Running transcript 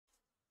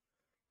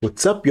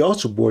What's up, y'all?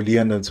 It's your boy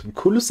Leon and some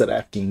coolest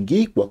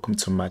s.a.geek. Welcome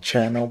to my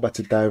channel. About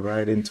to dive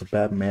right into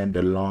Batman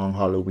The Long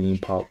Halloween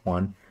Part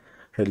 1.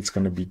 Heard it's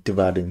going to be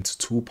divided into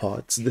two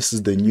parts. This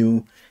is the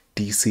new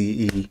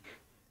DCE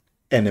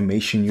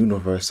animation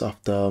universe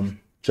after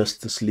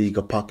Justice League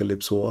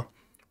Apocalypse War,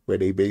 where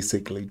they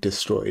basically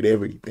destroyed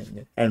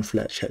everything and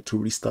Flash had to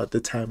restart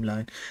the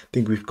timeline. I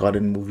think we've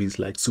gotten movies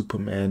like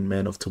Superman,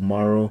 Man of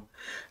Tomorrow,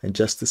 and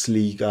Justice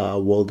League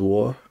World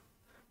War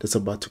that's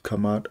about to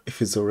come out.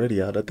 If it's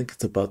already out, I think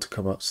it's about to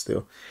come out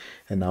still.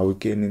 And now we're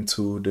getting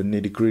into the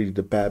nitty gritty,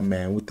 the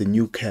Batman with the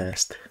new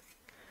cast.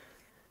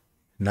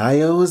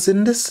 Naya was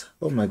in this?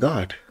 Oh my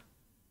god.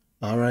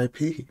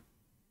 R.I.P.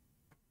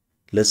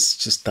 Let's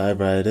just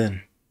dive right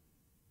in.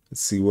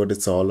 Let's see what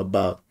it's all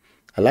about.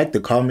 I like the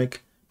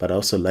comic, but I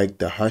also like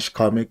the Hush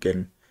comic,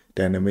 and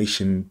the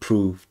animation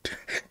proved,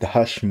 the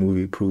Hush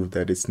movie proved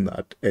that it's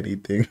not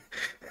anything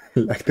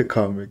like the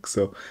comic.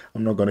 So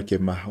I'm not gonna get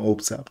my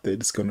hopes up that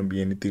it's gonna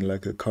be anything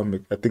like a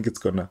comic. I think it's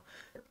gonna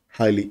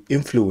highly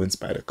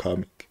influenced by the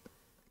comic.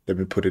 Let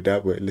me put it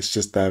that way. Let's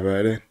just dive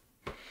right in.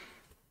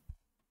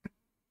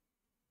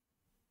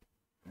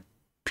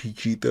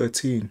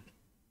 PG-13.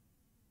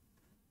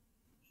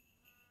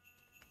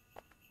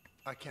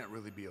 I can't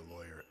really be a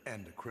lawyer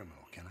and a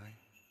criminal, can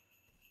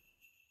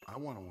I? I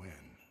want to win.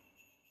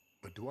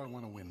 But do I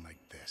want to win like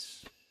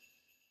this?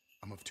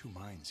 I'm of two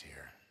minds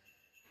here.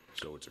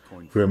 So it's a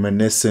coin flip.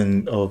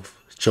 Reminiscent of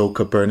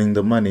Joker burning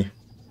the money.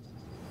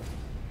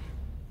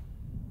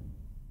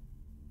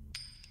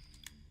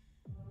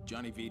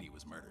 Johnny Vitti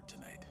was murdered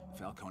tonight.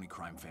 Falcone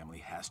crime family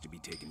has to be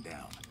taken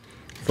down.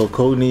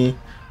 Falcone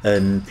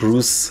and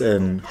Bruce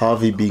and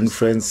Harvey being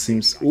friends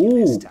seems...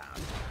 Ooh!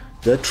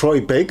 That Troy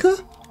Baker?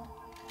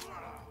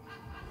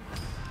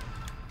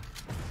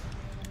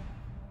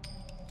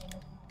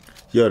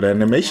 Yo, the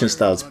animation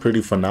style is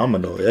pretty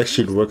phenomenal. It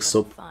actually works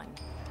so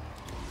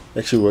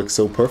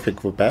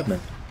perfect for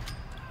Batman.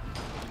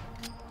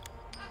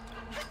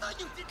 I thought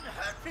you didn't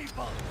hurt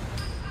people.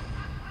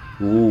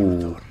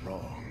 Ooh.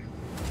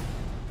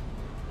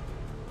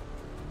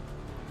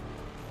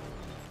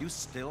 You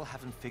still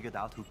haven't figured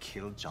out who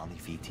killed Johnny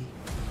Vitti?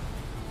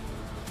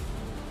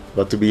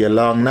 About to be a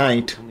long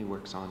night. Only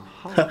works on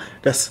Halloween.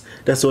 That's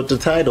what the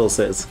title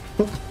says.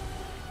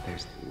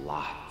 There's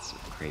lots of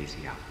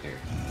crazy out there.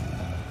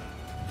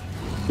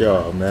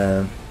 Yo,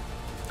 man.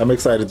 I'm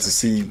excited to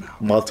see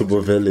multiple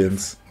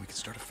villains. We could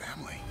start a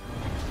family.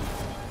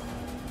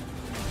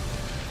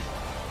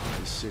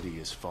 The city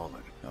is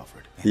fallen,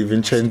 Alfred.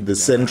 Even changed the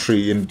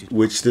century in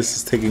which this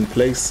is taking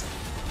place.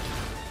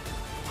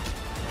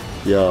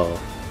 Yo.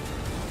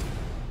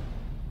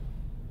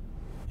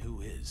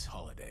 Who is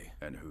Holiday?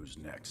 And who's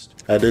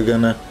next? Are they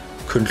gonna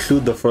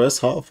conclude the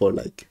first half or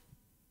like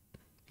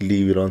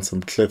leave it on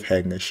some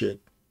cliffhanger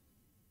shit?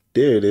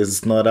 There it is,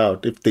 it's not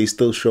out. If they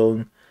still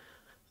showing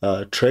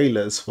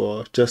trailers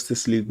for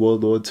Justice League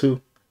World War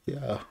II.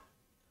 Yeah.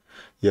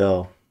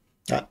 Yo.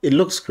 It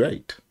looks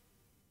great.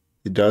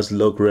 It does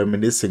look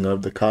reminiscent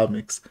of the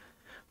comics.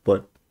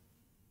 But,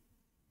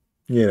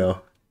 you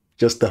know,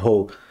 just the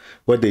whole,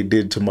 what they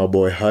did to my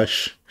boy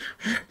Hush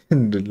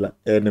in the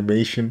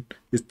animation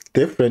is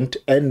different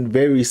and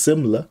very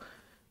similar,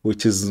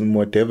 which is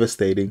more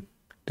devastating.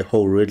 The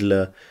whole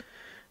Riddler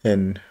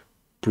and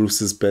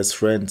Bruce's best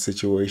friend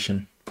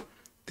situation.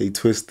 They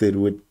twisted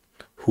with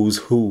who's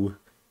who,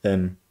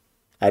 and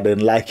I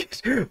didn't like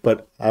it,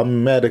 but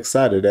I'm mad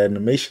excited. The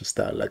animation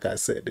style, like I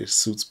said, it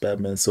suits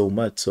Batman so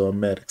much, so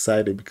I'm mad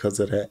excited because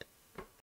of that.